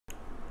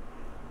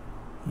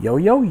Yo,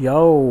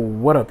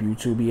 what up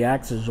YouTube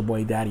reacts? It's your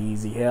boy Daddy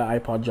Easy here,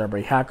 iPod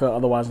jailbreak hacker,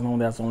 otherwise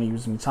known as only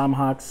using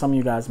Tomahawk. Some of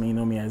you guys may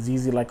know me as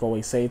Easy, like I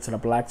always say, to the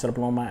black, to the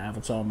blue, my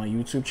avatar on my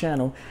YouTube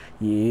channel.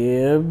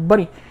 Yeah,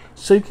 buddy.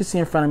 So you can see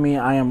in front of me,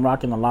 I am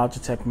rocking the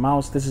Logitech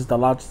mouse. This is the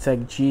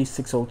Logitech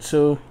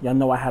G602. Y'all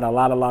know I had a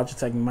lot of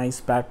Logitech mice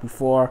back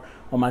before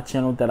on my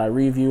channel that I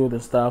reviewed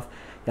and stuff.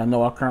 Y'all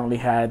know I currently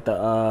had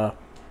the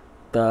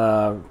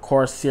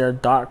Corsair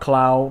Dark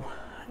Cloud,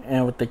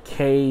 and with the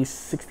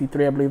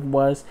K63 I believe it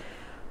was,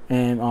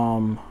 and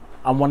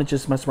I want to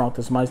just mess around with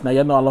this mouse. Now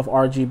y'all know I love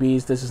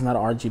RGBs. This is not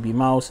an RGB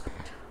mouse.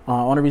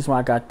 Only reason why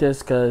I got this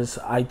because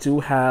I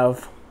do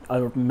have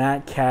a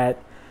Mad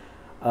Cat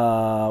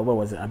what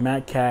was it, a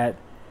Mad Cat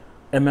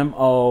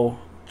MMO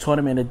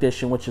tournament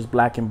edition, which is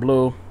black and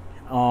blue.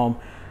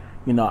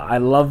 You know, I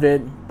love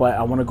it, but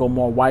I want to go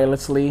more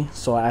wirelessly,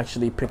 so I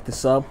actually picked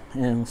this up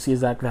and see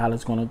exactly how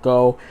it's going to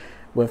go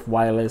with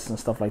wireless and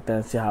stuff like that,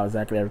 and see how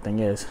exactly everything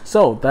is.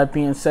 So that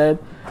being said,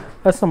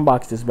 let's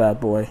unbox this bad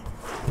boy.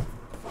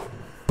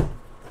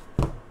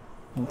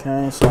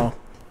 Okay, so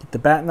get the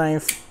bat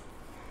knife.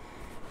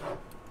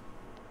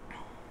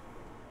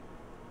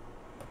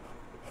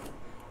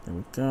 There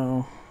we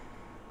go.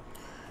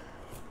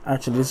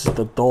 Actually, this is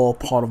the dull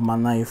part of my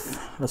knife.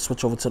 Let's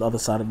switch over to the other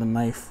side of the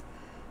knife.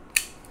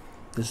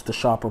 This is the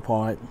sharper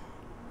part.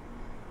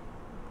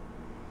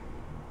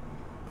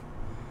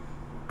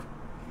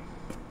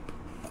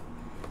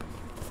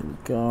 There we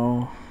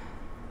go.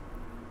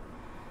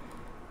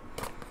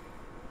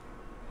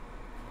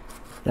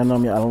 Y'all know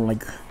me, I don't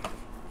like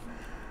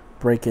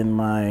breaking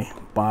my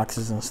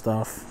boxes and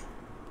stuff.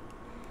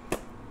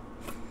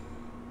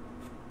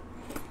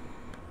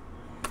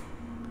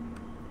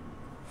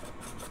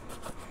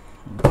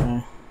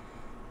 Okay.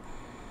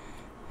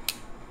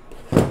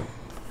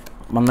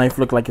 My knife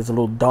looked like it's a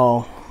little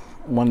dull.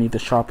 I need to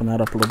sharpen that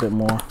up a little bit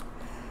more.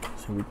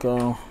 So here we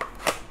go.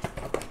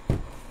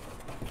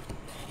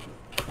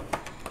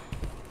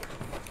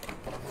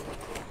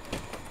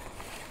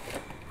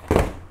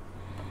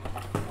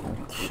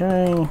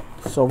 Okay,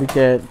 so we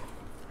get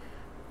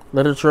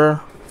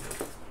literature,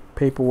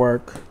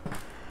 paperwork,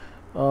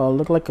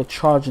 look like a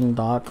charging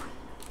dock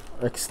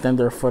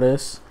extender for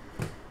this.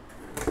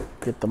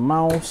 Get the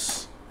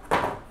mouse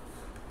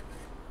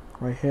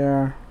right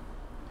here,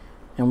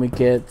 and we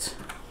get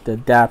the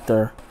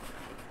adapter,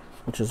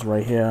 which is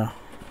right here,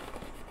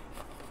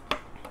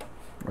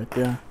 right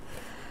there.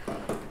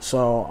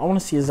 So I want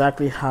to see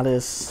exactly how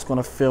this is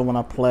going to feel when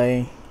I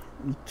play.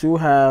 We do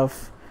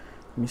have,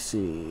 let me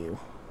see.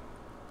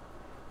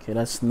 Okay,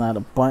 that's not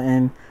a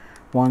button.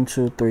 1,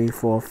 2, 3,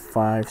 4,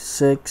 5,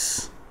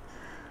 6,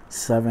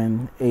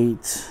 7,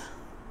 8,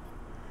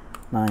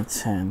 9,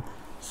 10.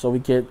 So we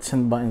get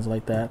 10 buttons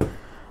like that.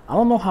 I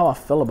don't know how I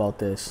feel about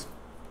this.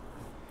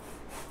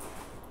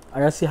 I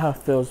gotta see how it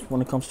feels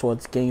when it comes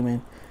towards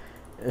gaming,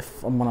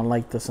 if I'm gonna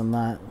like this or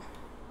not.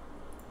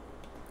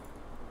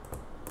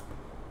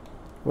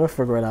 We'll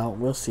figure it out.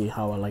 We'll see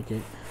how I like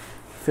it.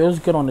 Feels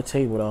good on the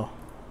table though.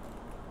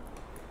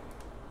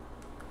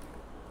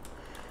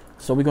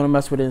 So we're going to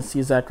mess with it and see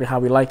exactly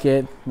how we like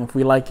it. And if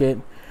we like it,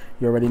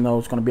 you already know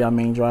it's going to be our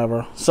main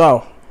driver.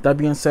 So that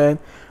being said,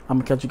 I'm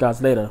going to catch you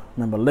guys later.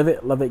 Remember, live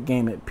it, love it,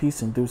 game it.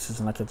 Peace and deuces,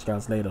 and I'll catch you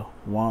guys later.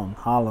 One,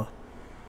 holla.